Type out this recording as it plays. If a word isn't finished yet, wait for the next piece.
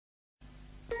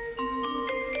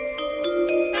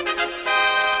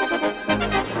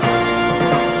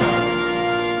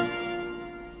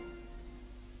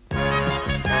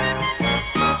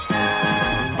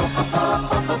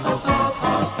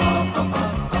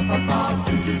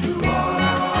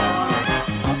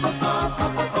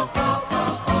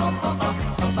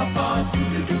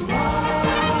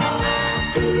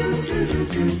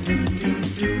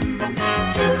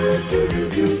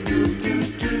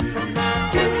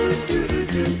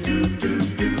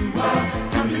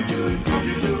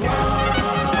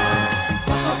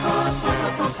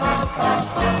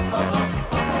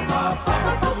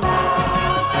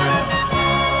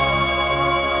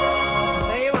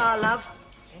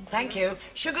Thank you.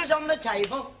 Sugar's on the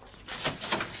table.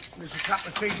 There's a cup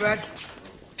of tea, Brad.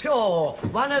 Sure.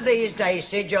 One of these days,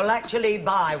 Sid, you'll actually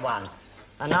buy one.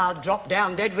 And I'll drop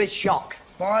down dead with shock.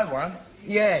 Buy one?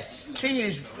 Yes. Tea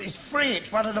is free.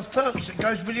 It's one of the perks that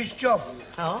goes with this job.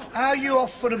 Oh? How are you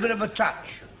off for a bit of a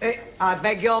touch? I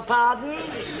beg your pardon?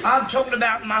 I'm talking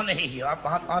about money.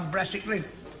 I'm brassically.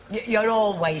 You're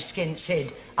always skint,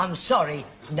 Sid. I'm sorry,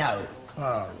 no.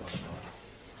 Oh.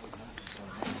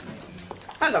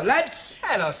 Hello, lads.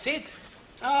 Hello, Sid.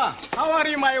 Ah, how are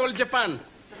you, my old Japan?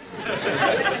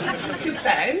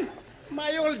 Japan?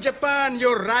 My old Japan,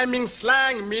 your rhyming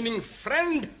slang meaning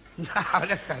friend? No,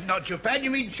 not Japan.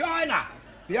 You mean China.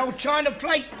 The old China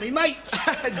plate, me mate.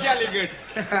 Jolly good.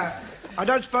 I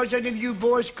don't suppose any of you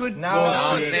boys could...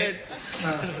 No, Sid.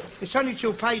 It's only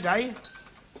till payday.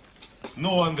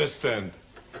 No understand.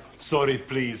 Sorry,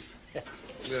 please.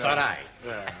 Sorry.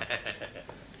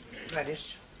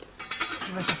 Gladys,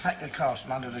 give us a pack of cards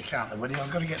from under the counter, will you?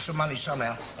 I've got to get some money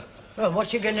somehow. Well,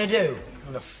 what you going to do?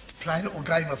 I'm going to play a little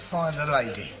game of Find the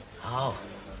Lady. Oh.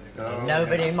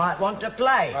 Nobody might want to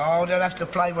play. Oh, they'll have to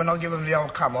play when I give them the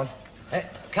old come on.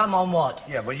 Come on what?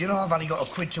 Yeah, well, you know I've only got a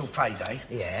quid till payday.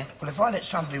 Yeah. Well, if I let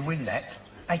somebody win that,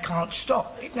 they can't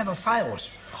stop. It never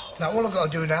fails. Now, all I've got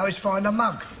to do now is find a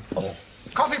mug. Oh.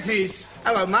 Coffee, please.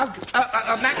 Hello, mug.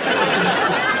 Max.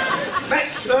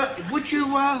 Max, would you,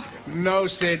 No,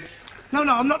 Sid. No,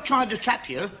 I'm not trying to trap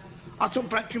you. I thought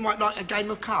perhaps you might like a game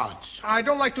of cards. I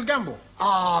don't like to gamble.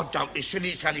 Oh, don't be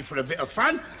silly. It's only for a bit of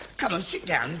fun. Come on, sit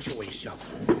down and enjoy yourself.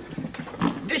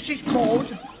 This is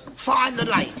called Find the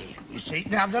Lady, you see.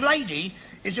 Now, the lady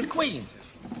is a queen.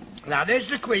 Now, there's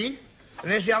the queen, and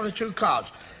there's the other two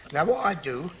cards. Now, what I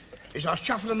do is I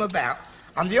shuffle them about,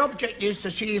 and the object is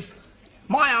to see if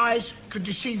my eyes could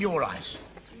deceive your eyes.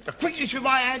 The quickness of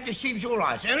my hand deceives your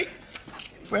eyes. Eric,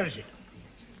 where is it?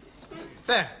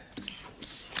 There.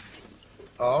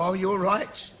 Oh, you're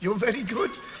right. You're very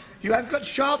good. You have got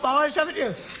sharp eyes, haven't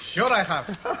you? Sure I have.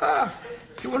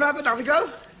 Do you want to have another go?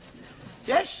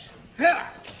 Yes? Yeah.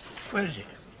 Where is it?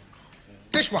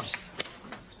 This one.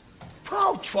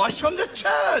 Oh, twice on the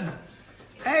turn.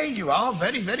 Hey, you are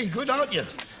very, very good, aren't you?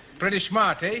 Pretty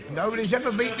smart, eh? Nobody's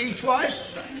ever beat me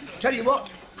twice. Tell you what,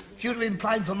 if you'd have been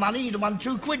playing for money, you'd have won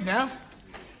 2 quid now.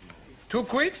 2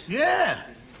 quids? Yeah.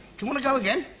 Do you want to go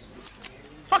again?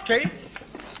 Okay.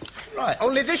 Right.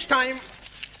 Only this time,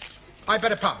 I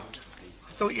bet £1. I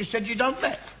thought you said you don't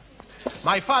bet.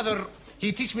 My father,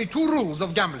 he teach me 2 rules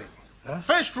of gambling. Huh?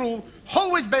 First rule,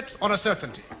 always bet on a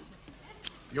certainty.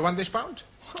 You want this £1?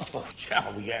 Oh,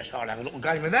 yes, I'll have a little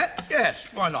game of that.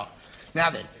 Yes, why not? Now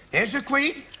then, there's the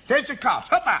queen, there's the cards.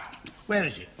 Hop out. Where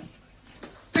is it?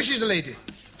 This is the lady.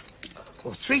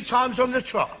 Well, 3 times on the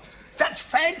trot. That's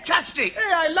fantastic.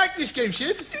 Hey, I like this game,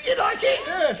 Sid. Do you like it?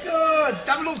 Yes. Good.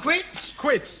 Double or quits?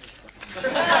 Quits. I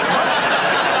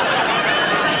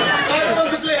don't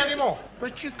want to play anymore.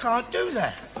 But you can't do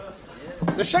that.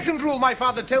 The second rule my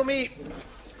father tell me,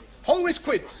 always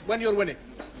quit when you're winning.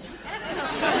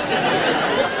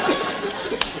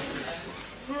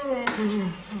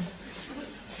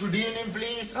 Good evening,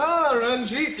 please. Ah,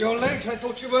 Ranjit, you're late. I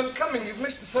thought you weren't coming. You've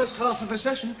missed the first half of the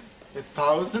session.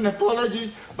 1,000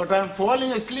 apologies, but I'm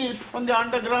falling asleep on the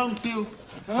underground tube.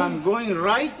 I'm going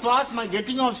right past my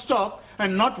getting off stop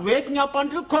and not waking up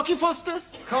until Cocky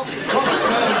Foster's. Cocky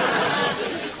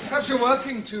Foster's. Perhaps you're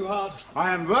working too hard.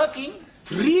 I am working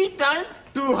 3 times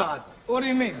too hard. What do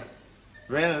you mean?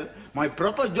 Well, my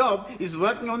proper job is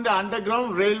working on the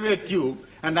underground railway tube,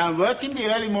 and I'm working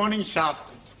the early morning shaft.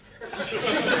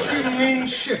 You mean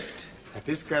shift? That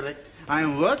is correct. I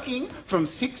am working from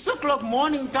 6 o'clock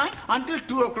morning time until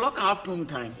 2 o'clock afternoon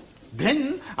time.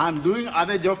 Then I'm doing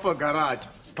other job for garage,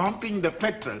 pumping the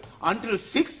petrol until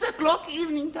 6 o'clock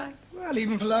evening time. Well,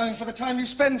 even for allowing for the time you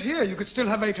spend here, you could still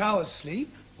have 8 hours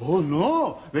sleep. Oh,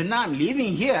 no. When I'm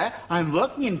leaving here, I'm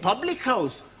working in public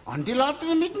house until after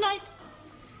the midnight.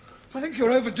 I think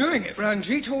you're overdoing it,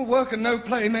 Ranjit. All work and no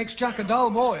play makes Jack a dull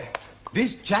boy.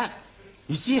 This Jack,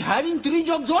 is he having 3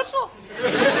 jobs also?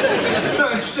 No,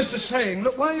 it's just a saying.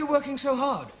 Look, why are you working so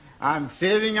hard? I'm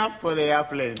saving up for the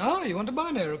airplane. Ah, you want to buy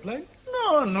an aeroplane?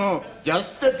 No,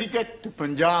 just a ticket to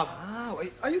Punjab. Ah,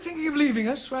 are you thinking of leaving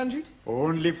us, Ranjit?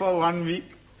 Only for 1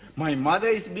 week. My mother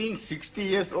is being 60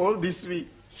 years old this week.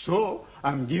 So,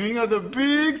 I'm giving her the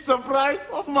big surprise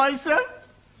of myself.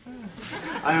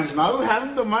 I am now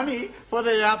having the money for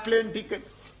the airplane ticket.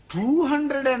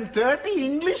 230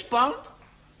 English pounds.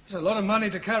 It's a lot of money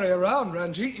to carry around,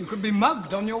 Ranjit. You could be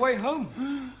mugged on your way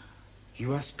home.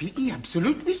 You are speaking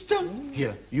absolute wisdom.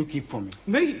 Here, you keep for me.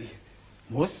 Me?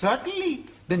 Most certainly.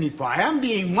 Then if I am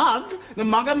being mugged, the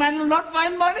mugger man will not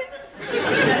find money.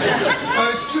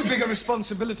 bigger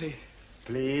responsibility.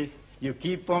 Please, you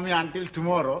keep for me until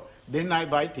tomorrow, then I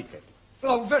buy ticket.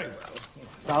 Oh, very well.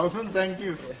 1,000 thank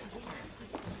you, sir.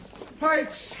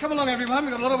 Right, come along, everyone.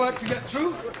 We've got a lot of work to get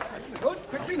through. Good,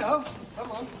 quickly now.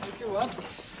 Come on, take you up.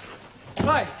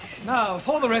 Right, now,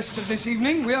 for the rest of this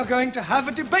evening, we are going to have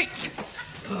a debate.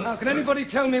 Now, can anybody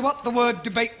tell me what the word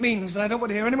debate means? And I don't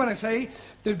want to hear anyone say,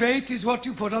 debate is what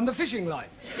you put on the fishing line.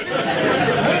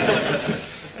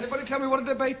 Anybody tell me what a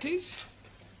debate is?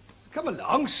 Come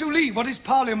along. Suli, what is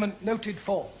Parliament noted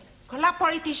for? Corrupt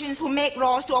politicians who make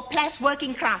laws to oppress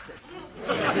working classes.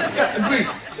 Agreed.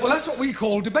 Well, that's what we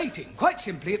call debating. Quite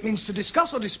simply, it means to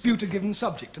discuss or dispute a given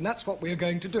subject, and that's what we're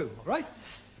going to do, all right?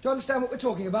 Do you understand what we're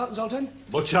talking about, Zoltan?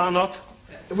 But you're not.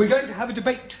 We're going to have a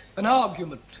debate, an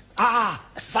argument. Ah,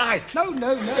 a fight. No,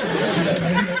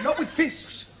 not with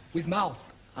fists, with mouth.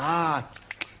 Ah,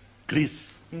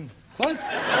 Please. What?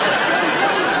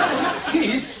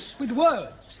 Kiss with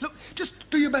words. Look, just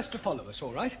do your best to follow us,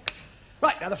 all right?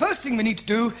 Right, now the first thing we need to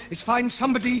do is find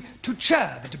somebody to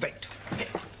chair the debate.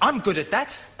 I'm good at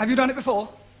that. Have you done it before?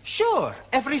 Sure.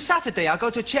 Every Saturday I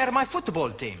go to chair my football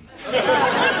team.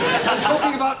 I'm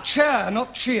talking about chair,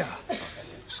 not cheer.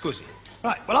 Scusi.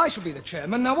 Right, well, I shall be the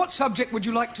chairman. Now, what subject would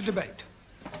you like to debate?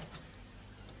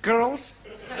 girls?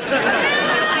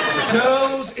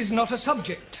 Girls is not a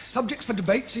subject. Subjects for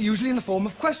debates are usually in the form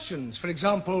of questions. For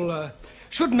example,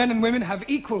 should men and women have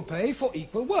equal pay for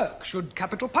equal work? Should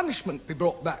capital punishment be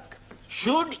brought back?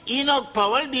 Should Enoch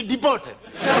Powell be deported?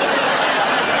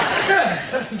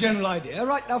 Yes, that's the general idea.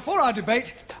 Right, now, for our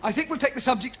debate, I think we'll take the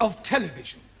subject of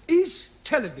television. Is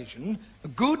television a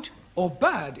good or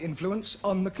bad influence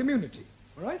on the community?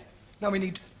 All right? Now, we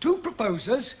need 2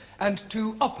 proposers and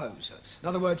 2 opposers. In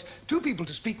other words, 2 people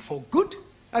to speak for good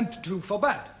and 2 for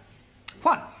bad.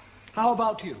 Juan, how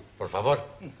about you? Por favor.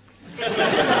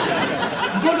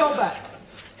 Good or bad?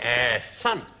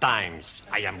 Sometimes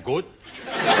I am good.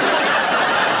 Sometimes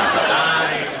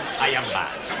I am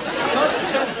bad.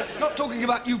 But, not talking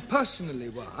about you personally,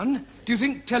 Juan. Do you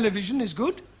think television is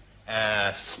good?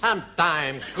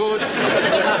 Sometimes good,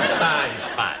 sometimes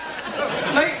bad.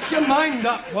 Make your mind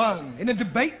up, Juan. In a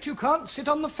debate, you can't sit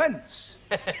on the fence.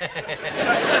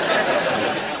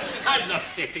 I'm not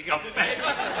sitting on bed.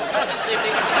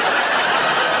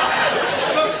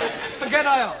 Look, forget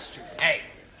I asked you. Hey,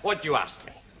 what you asked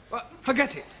me? Well,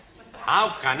 forget it. How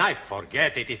can I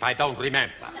forget it if I don't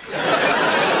remember?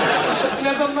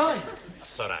 Never mind.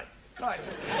 It's all right. Right.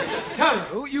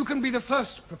 Taro, you can be the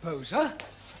first proposer.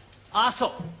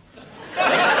 Also.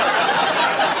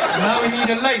 Now we need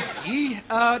a lady.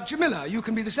 Jamila, you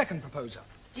can be the second proposer.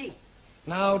 Gee.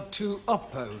 Now 2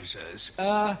 opposers.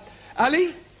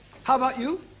 Ali, how about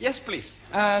you? Yes, please.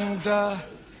 And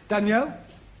Danielle?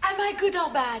 Am I good or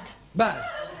bad? Bad.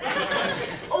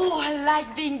 Oh, I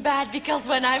like being bad because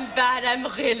when I'm bad, I'm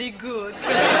really good.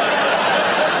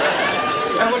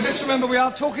 Well, just remember we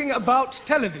are talking about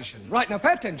television. Right, now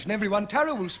pay attention, everyone.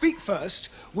 Taro will speak first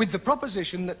with the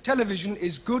proposition that television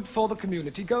is good for the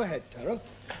community. Go ahead, Taro.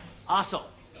 Also.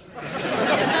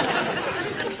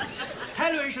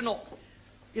 Television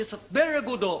is very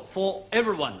good for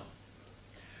everyone.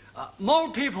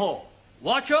 More people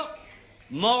watch it,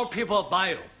 more people buy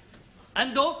it.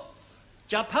 And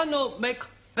Japan make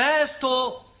best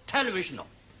television.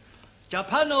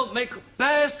 Japan make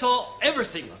best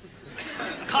everything.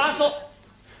 Cars,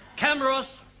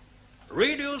 cameras,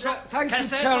 radios, Thank you,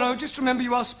 cassette. Taro. Just remember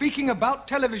you are speaking about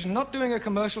television, not doing a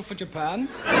commercial for Japan.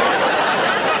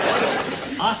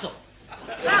 Also,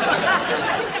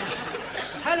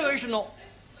 television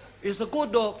is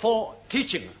good for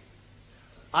teaching.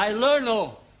 I learn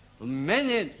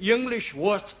many English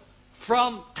words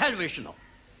from television,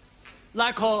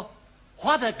 like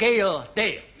what a gay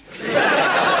day.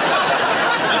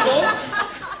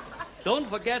 Don't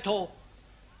forget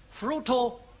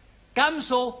fruto,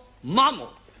 gamso, mamo.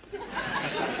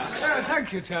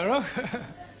 Thank you, Taro.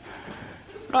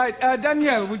 Right,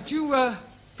 Danielle, would you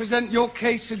present your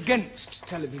case against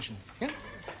television? Yeah?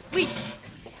 Oui.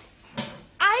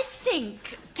 I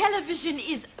think television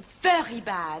is very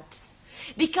bad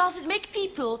because it makes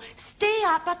people stay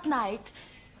up at night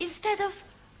instead of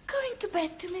going to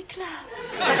bed to make love.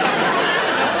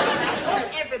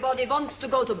 Everybody wants to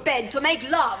go to bed to make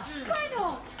love. Why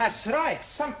not? That's right.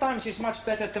 Sometimes it's much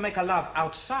better to make a love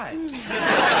outside.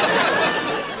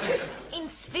 In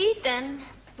Sweden,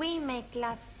 we make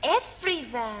love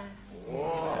everywhere.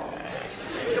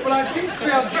 Well, I think we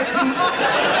are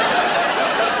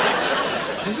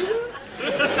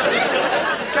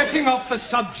getting off the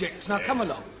subject. Now, come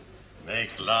along.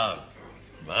 Make love.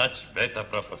 Much better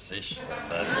proposition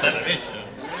than television.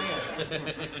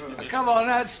 Come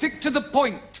on, stick to the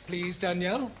point, please,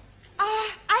 Danielle.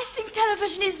 I think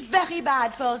television is very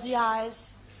bad for the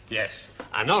eyes. Yes,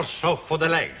 and also for the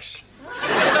legs.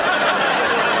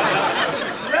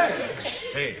 Legs?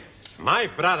 See, my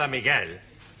brother Miguel,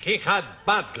 he had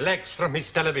bad legs from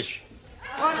his television.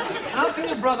 Why, how can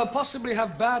your brother possibly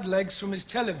have bad legs from his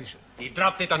television? He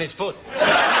dropped it on his foot.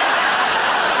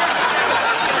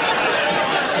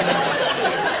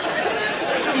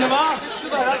 Shouldn't have asked,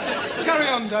 should I? Carry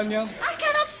on, Danielle. I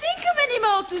cannot think of any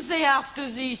more to say after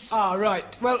this. Ah,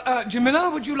 right. Well, Jamila,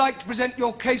 would you like to present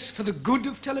your case for the good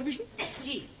of television?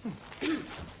 Gee.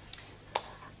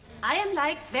 I am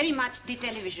like very much the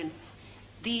television.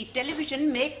 The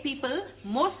television make people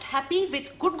most happy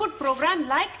with good program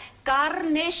like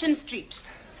Coronation Street.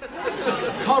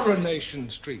 Coronation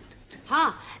Street.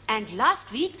 Huh. And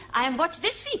last week, I am watched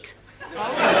this week.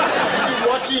 You're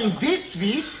watching this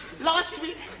week? Last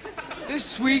week?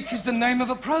 This week is the name of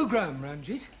a program,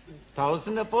 Ranjit.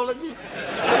 1,000 apologies.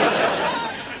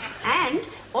 And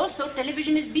also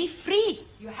television is be free.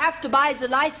 You have to buy the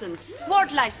license.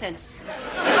 What license?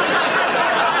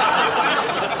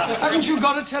 Haven't you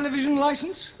got a television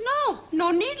license?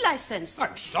 No need license.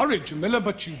 I'm sorry, Jamila,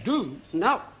 but you do.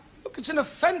 No. Look, it's an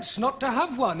offence not to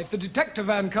have one. If the detector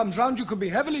van comes round, you could be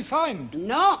heavily fined.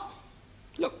 No.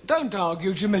 Look, don't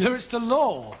argue, Jamila. It's the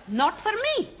law. Not for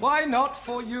me. Why not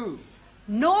for you?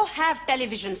 No have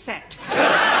television set.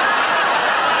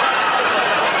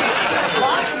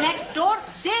 But next door,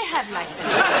 they have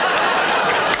license.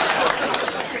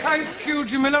 Thank you,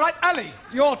 Jamila. Right, Ali,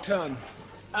 your turn.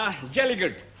 Jolly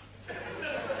good.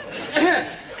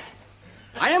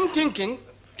 I am thinking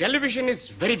television is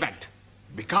very bad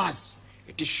because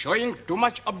it is showing too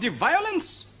much of the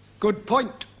violence. Good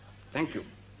point. Thank you.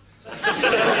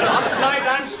 Last night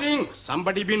I'm seeing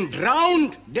somebody been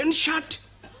drowned, then shot,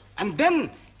 and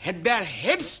then had their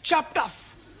heads chopped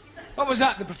off. What was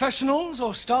that, the Professionals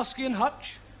or Starsky and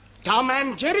Hutch? Tom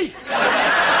and Jerry.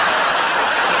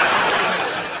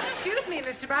 Excuse me,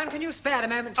 Mr. Brown, can you spare a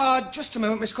moment? Just a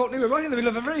moment, Miss Courtney. We're right in the middle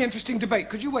of a very interesting debate.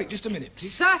 Could you wait just a minute,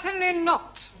 please? Certainly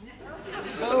not.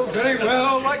 Oh, very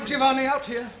well. Right, Giovanni, out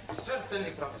here.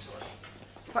 Certainly, Professor.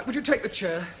 Right, would you take the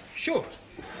chair? Sure.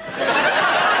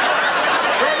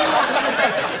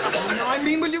 No, I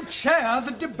mean, will you chair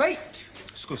the debate?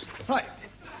 Excuse me. Right.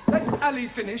 Let Ali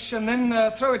finish and then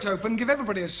throw it open, give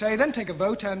everybody a say, then take a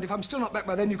vote, and if I'm still not back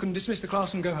by then, you can dismiss the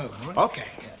class and go home, all right? Okay.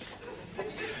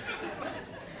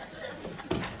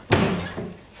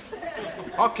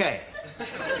 Okay.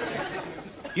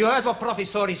 You heard what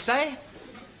Professor say?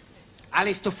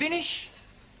 Alice to finish,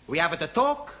 we have the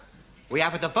talk, we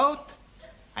have the vote,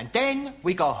 and then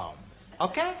we go home.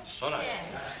 Okay? Sorry.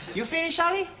 You finish,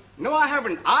 Ali? No, I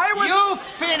haven't. I was... You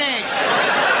finish!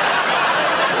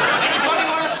 Anybody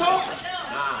want to talk?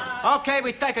 No. Okay,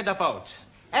 we take the vote.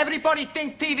 Everybody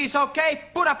think TV's okay?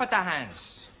 Put up the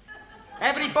hands.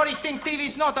 Everybody think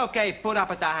TV's not okay? Put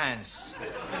up the hands.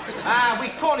 We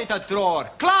call it a draw.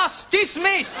 Class,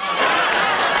 dismiss!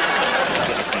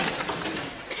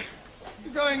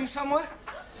 You going somewhere?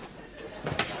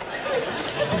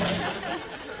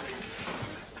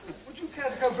 Would you care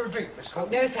to go for a drink, Miss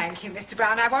Courtney? No, thank you, Mr.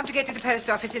 Brown. I want to get to the post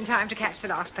office in time to catch the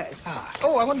last post.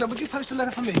 Oh, I wonder, would you post a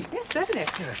letter for me? Yes, certainly.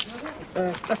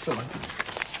 That's the one.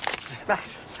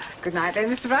 Right. Good night, then,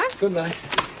 Mr. Brown. Good night.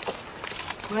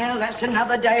 Well, that's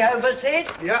another day over, Sid.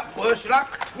 Yeah, worse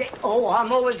luck. Yeah. Oh,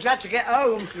 I'm always glad to get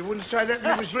home. You wouldn't say that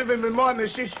you was living with my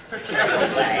missus.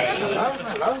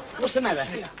 Hello. What's the matter?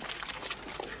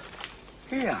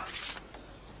 Here.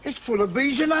 It's full of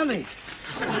bees and honey.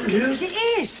 Whose it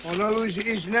is? I know whose it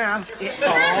is now.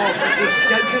 Oh,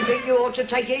 don't you think you ought to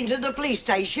take it into the police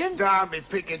station? Don't be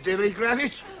Piccadilly, Granny.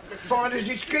 Fine as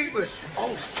its keepers.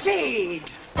 Oh, Sid!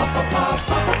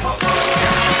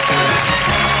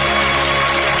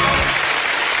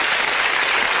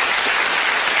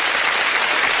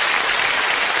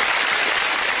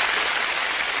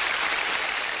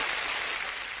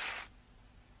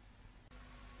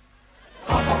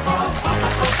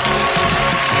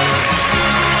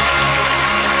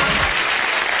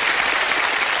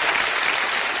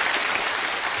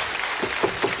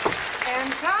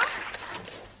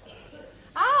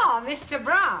 Mr.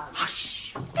 Brown.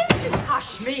 Hush! Don't you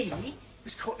hush me.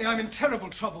 Miss Courtney, I'm in terrible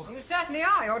trouble. You certainly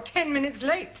are. You're 10 minutes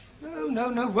late.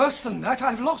 No, worse than that.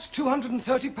 I've lost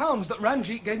 £230 that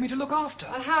Ranjit gave me to look after.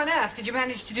 Well, how on earth did you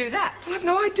manage to do that? Well, I've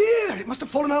no idea. It must have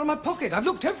fallen out of my pocket. I've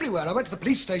looked everywhere. I went to the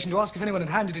police station to ask if anyone had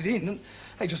handed it in, and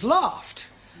they just laughed.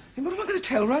 And what am I going to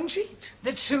tell Ranjit?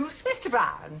 The truth, Mr.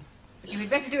 Brown. But you had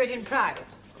better do it in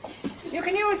private. You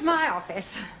can use my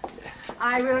office.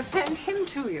 I will send him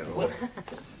to you.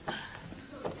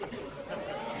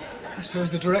 I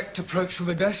suppose the direct approach will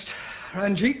be best.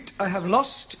 Ranjit, I have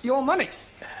lost your money.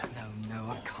 No,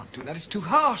 I can't do that. It's too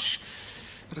harsh.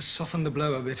 Better soften the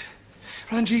blow a bit.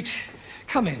 Ranjit,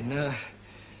 come in.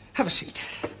 Have a seat.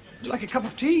 Would you like a cup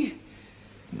of tea?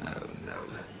 No.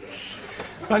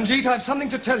 Ranjit, I have something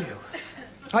to tell you.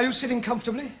 Are you sitting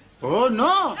comfortably? Oh,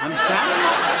 no, I'm standing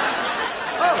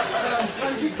up.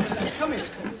 Ranjit, come in.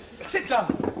 Sit down.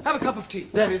 Have a cup of tea.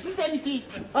 There isn't any tea.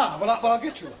 Well, I'll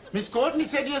get you one. Miss Courtney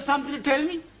said you have something to tell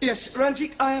me. Yes,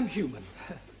 Ranjit, I am human.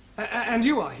 And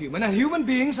you are human, and human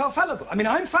beings are fallible. I mean,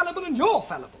 I'm fallible and you're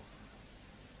fallible.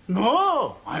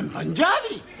 No, I'm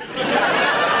Punjabi.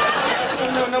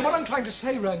 No, what I'm trying to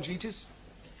say, Ranjit, is...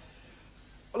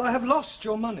 Well, I have lost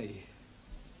your money.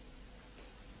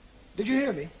 Did you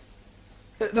hear me?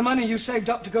 The money you saved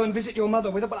up to go and visit your mother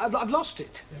with, but I've lost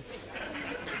it.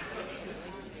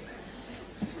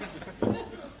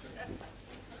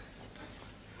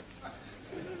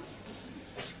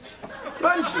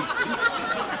 Ranjit.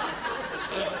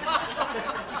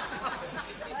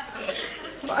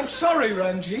 I'm sorry,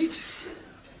 Ranjit.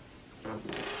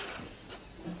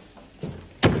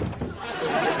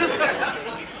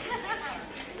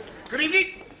 Good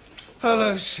evening.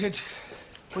 Hello, Sid.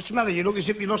 What's the matter? You look as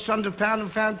if you lost £100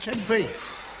 and found 10p.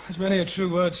 There's many a true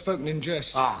word spoken in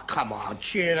jest. Oh, come on,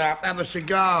 cheer up. Have a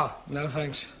cigar. No,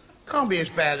 thanks. Can't be as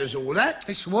bad as all that.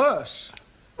 It's worse.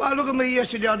 Well, look at me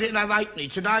yesterday. I didn't have 8p.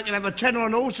 Today I can have a tenner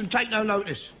on horse and take no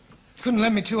notice. You couldn't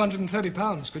lend me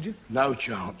 £230, could you? No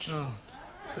chance. Oh.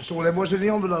 That's all there was in the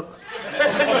envelope.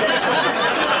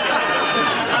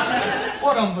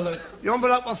 What envelope? The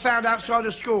envelope I found outside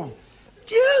the school.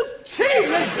 You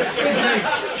Sidney!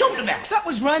 Talking about? That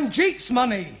was Ranjit's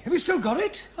money. Have you still got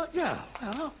it? Yeah.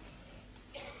 Well.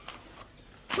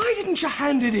 Why didn't you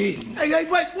hand it in? Hey, wait,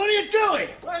 what are you doing?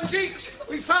 Ranjit,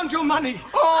 we found your money.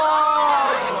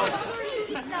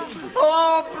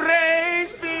 Oh,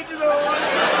 praise be to the Lord.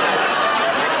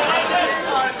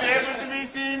 I'm able to be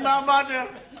seeing my mother.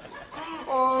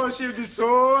 Oh, she'll be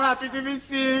so happy to be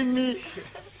seeing me.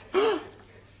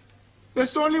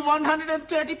 There's only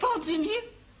 £130 in here.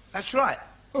 That's right.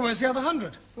 Well, where's the other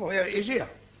 100? Oh, here it is here.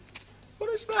 What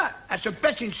is that? That's a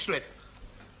betting slip.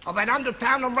 I've had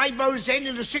 £100 on Rainbow's End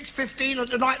in the 6:15 at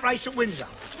the night race at Windsor.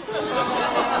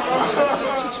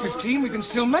 6:15, we can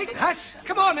still make that.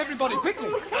 Come on, everybody, quickly.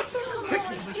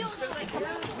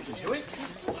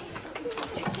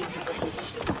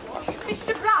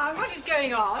 Mr. Brown, what is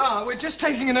going on? We're just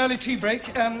taking an early tea break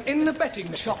in the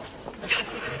betting shop.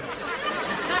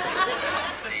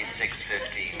 The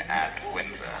 6:15 at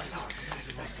Windsor.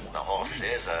 The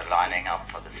horses are lining up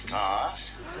for the start.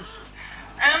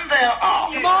 And they're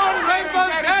off. Come on,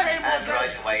 Rainbow's End! And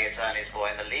right away it's Ernie's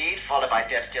Boy in the lead, followed by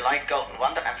Deb's Delight, Golden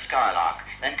Wonder and Skylark.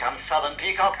 Then comes Southern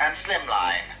Peacock and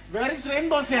Slimline. Where is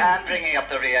Rainbow's End? And bringing up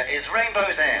the rear is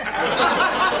Rainbow's End.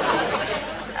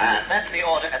 And that's the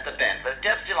order at the bend, with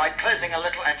Deb's Delight closing a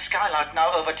little and Skylark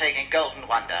now overtaking Golden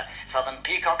Wonder. Southern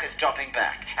Peacock is dropping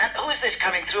back. And who is this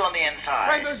coming through on the inside?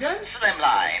 Rainbow's End?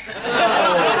 Slimline.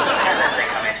 And as they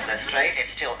come into the straight,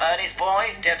 it's still Ernie's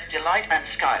Boy, Deb's Delight and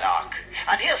Skylark.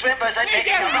 And here's Rainbow's End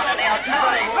making a run on the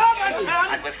outside.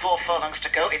 And with 4 furlongs to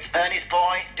go, it's Ernie's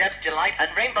Boy, Deb's Delight and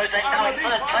Rainbow's End now in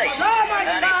first place.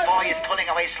 Ernie's Boy is pulling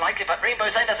away slightly, but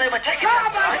Rainbow's End has overtaken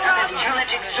him and is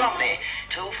challenging strongly.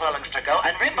 2 furlongs to go,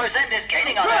 and Rainbow's End is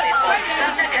gaining on Ernie's Boy.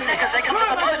 They're neck and neck as they come to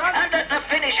the post, and at the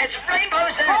finish, it's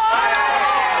Rainbow's End.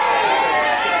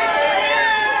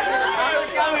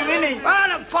 Are we winning?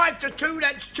 Well, at 5-2,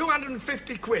 that's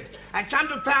 250 quid. That's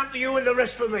 £100 for you and the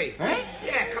rest for me. Eh?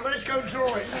 Yeah, come on, let's go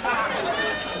draw it.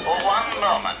 For one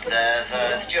moment, there's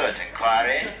a steward's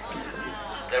inquiry.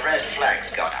 The red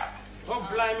flag's gone up. Oh,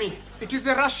 blimey. It is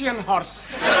a Russian horse.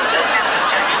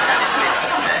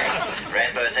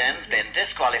 Rainbow's End's been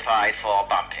disqualified for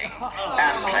bumping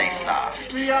and placed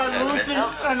last. We are losing,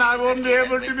 and I won't be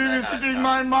able to be visiting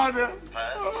my mother.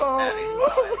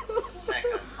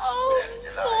 Oh,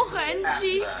 poor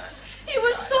Ranjit. He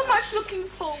was so much looking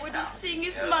forward to seeing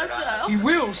his mother. He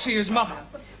will see his mother.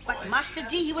 But Master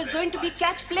G, he was going to be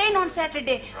catch plane on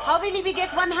Saturday. How will he be get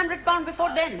 £100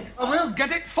 before then? We'll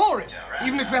get it for him,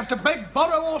 even if we have to beg,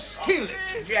 borrow, or steal it.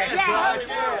 Yes.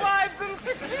 Wives and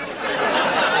 16.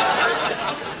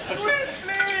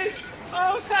 Please.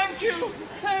 Oh, thank you.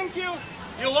 Thank you.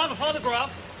 You want a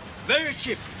photograph? Very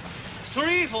cheap.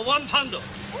 3 for £1.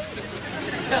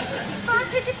 Buy a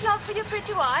pretty flock for your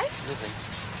pretty wife? No, thanks.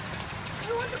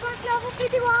 You want to buy flower for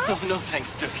pretty wife? Oh, no,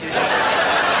 thanks, Turkey.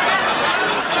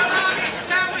 Salami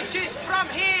sandwiches from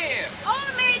here. All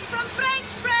made from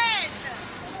French bread.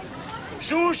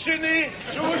 Shushini,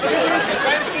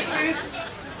 20, please.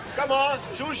 Come on,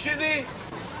 Shushini.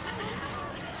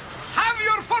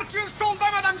 have your fortunes told by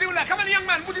Madame Jamila. Come on, young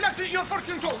man. Would you like your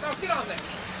fortune told? Now, sit down there.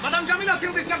 Madame Jamila,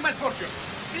 tell this young man's fortune.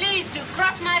 Please to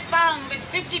cross my palm with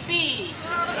 50p.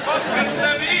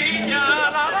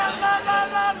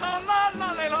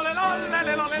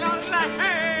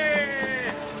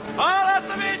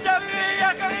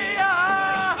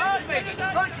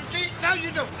 Now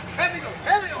you do. Here we go.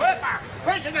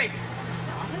 Where's the lady?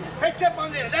 Hey, step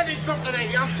on there. That is not the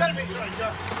lady. I'm terribly sorry,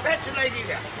 sir. That's the lady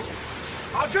there.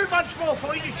 I'll do much more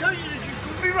for you to show you that you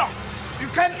couldn't be wrong. You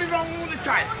can't be wrong all the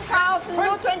time. Kaufen,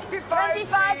 nur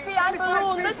 25p ein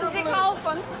Balloon. Müssen Sie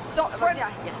kaufen. So, ja.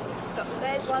 So,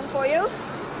 there's one for you.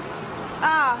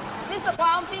 Ah, Mr.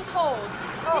 Brown, please hold.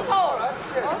 Please hold.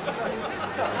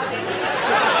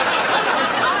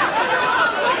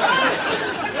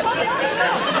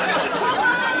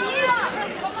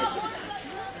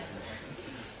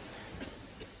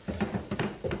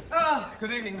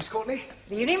 Good evening, Miss Courtney.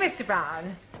 Good evening, Mr.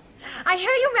 Brown. I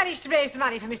hear you managed to raise the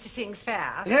money for Mr. Singh's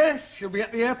fair. Yes, he'll be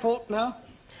at the airport now.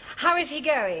 How is he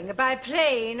going? By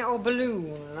plane or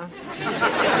balloon?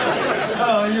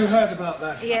 Oh, you heard about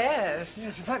that? Yes.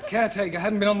 Yes, if that caretaker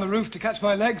hadn't been on the roof to catch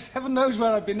my legs, heaven knows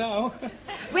where I'd be now.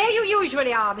 Where you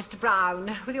usually are, Mr.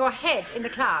 Brown, with your head in the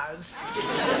clouds.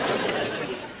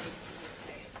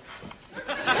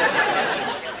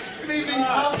 Good evening,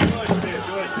 Pastor.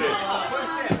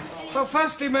 Well,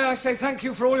 firstly, may I say thank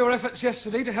you for all your efforts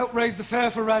yesterday to help raise the fare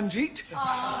for Ranjit.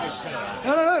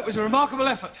 No, it was a remarkable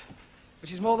effort,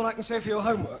 which is more than I can say for your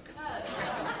homework.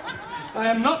 I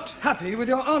am not happy with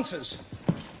your answers.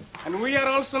 And we are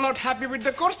also not happy with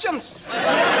the questions. I've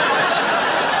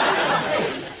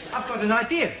got an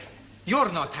idea. You're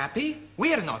not happy,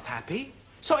 we're not happy.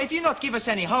 So if you not give us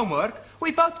any homework,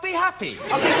 we both be happy.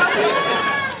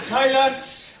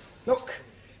 Silence! Look,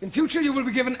 in future you will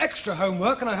be given extra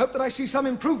homework, and I hope that I see some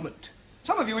improvement.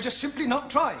 Some of you are just simply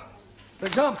not trying. For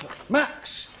example,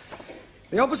 Max.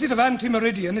 The opposite of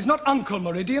anti-meridian is not Uncle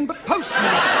Meridian, but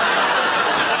post-meridian.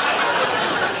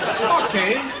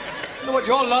 Okay. You know what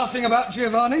you're laughing about,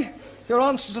 Giovanni? Your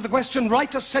answer to the question,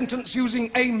 write a sentence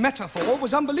using a metaphor,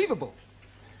 was unbelievable.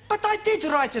 But I did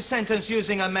write a sentence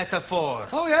using a metaphor.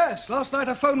 Oh, yes. Last night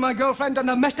I phoned my girlfriend and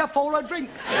a metaphor a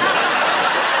drink.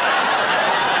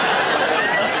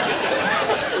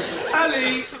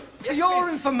 Ali, for your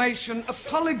information, a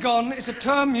polygon is a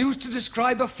term used to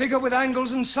describe a figure with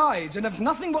angles and sides and has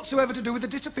nothing whatsoever to do with the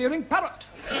disappearing parrot.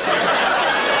 Mr.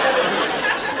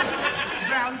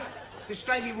 Brown, this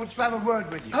lady wants to have a word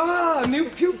with you. Ah, a new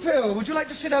pupil. Would you like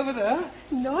to sit over there?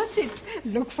 No, sit.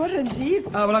 Look for Ranjit.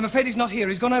 Ah, well, I'm afraid he's not here.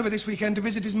 He's gone over this weekend to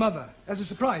visit his mother as a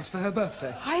surprise for her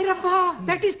birthday. Hi, Rabba.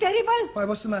 That is terrible. Why,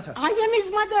 what's the matter? I am his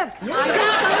mother. I am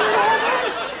coming over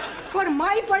for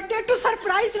my birthday to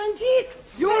surprise Ranjit.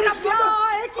 You're his mother?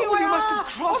 Oh, you must have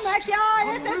crossed.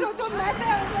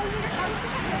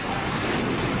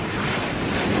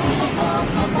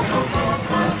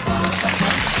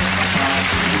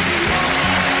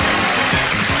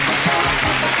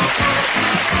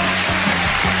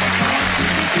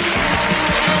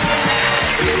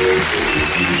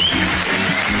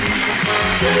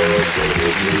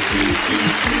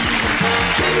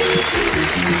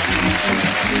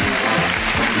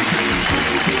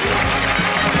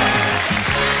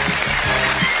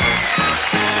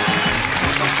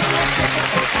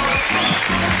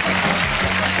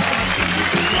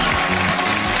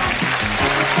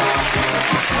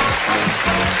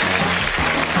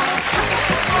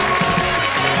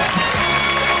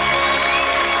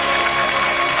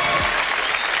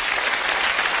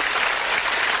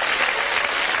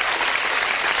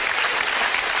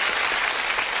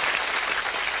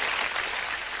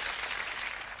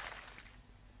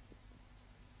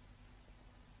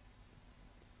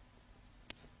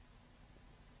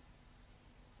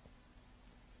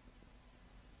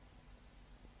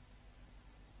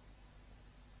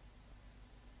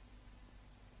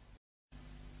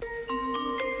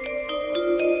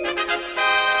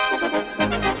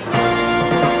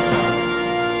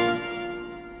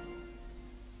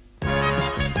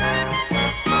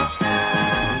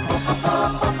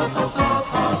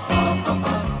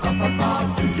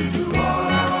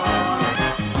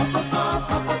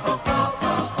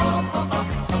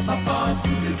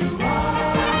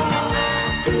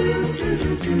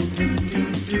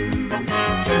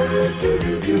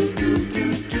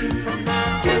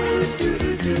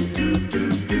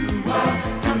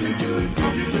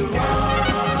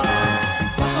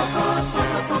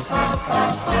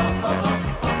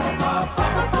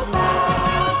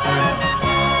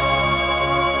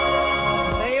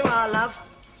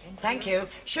 Thank you.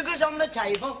 Sugar's on the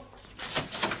table.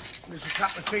 There's a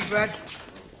cup of tea, Brad.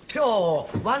 Sure,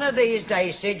 one of these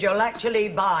days, Sid, you'll actually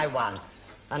buy one.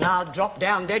 And I'll drop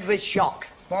down dead with shock.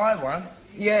 Buy one?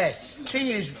 Yes.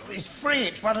 Tea is free.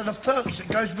 It's one of the perks that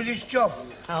goes with this job.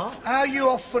 Oh? How are you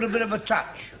off for a bit of a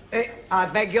touch? I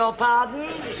beg your pardon?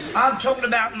 I'm talking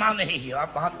about money.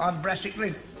 I'm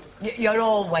basically... You're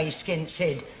always skint,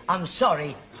 Sid. I'm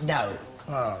sorry, no.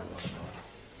 Oh.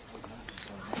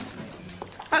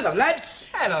 Hello, lads.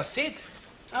 Hello, Sid.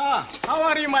 Ah, how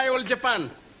are you, my old Japan?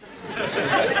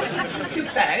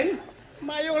 Japan?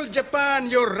 My old Japan,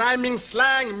 your rhyming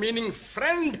slang meaning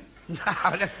friend.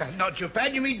 No, not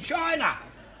Japan, you mean China.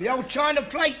 The old China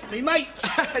plate, me mate.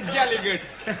 Jolly good.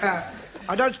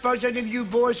 I don't suppose any of you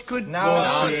boys could...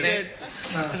 No, Sid.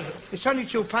 It's only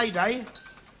till payday.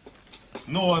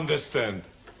 No understand.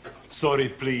 Sorry,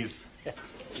 please.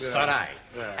 Sorry.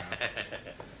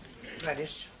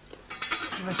 Gladys,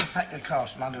 give us a pack of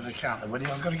cards from under the counter, will you?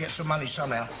 I've got to get some money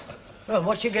somehow. Well,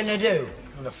 what you going to do?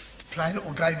 I'm going to play a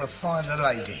little game of Find the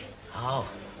Lady. Oh.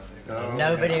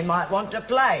 Nobody might want to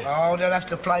play. Oh, they'll have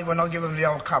to play when I give them the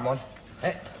old come on.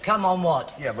 Come on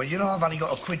what? Yeah, well, you know I've only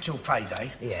got a quid till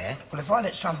payday. Yeah. Well, if I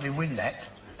let somebody win that,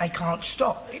 they can't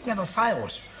stop. It never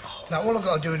fails. Now, all I've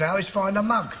got to do now is find a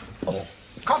mug. Oh.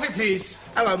 Coffee, please.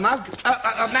 Hello, mug.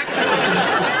 Max.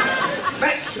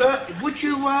 Max, would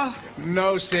you,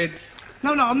 No, Sid.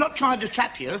 No, I'm not trying to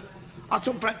trap you. I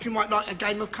thought perhaps you might like a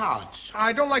game of cards.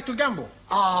 I don't like to gamble.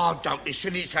 Oh, don't be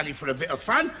silly. It's only for a bit of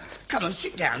fun. Come on,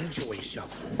 sit down, enjoy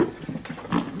yourself.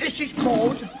 This is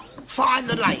called Find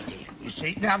the Lady, you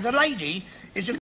see. Now, the lady is a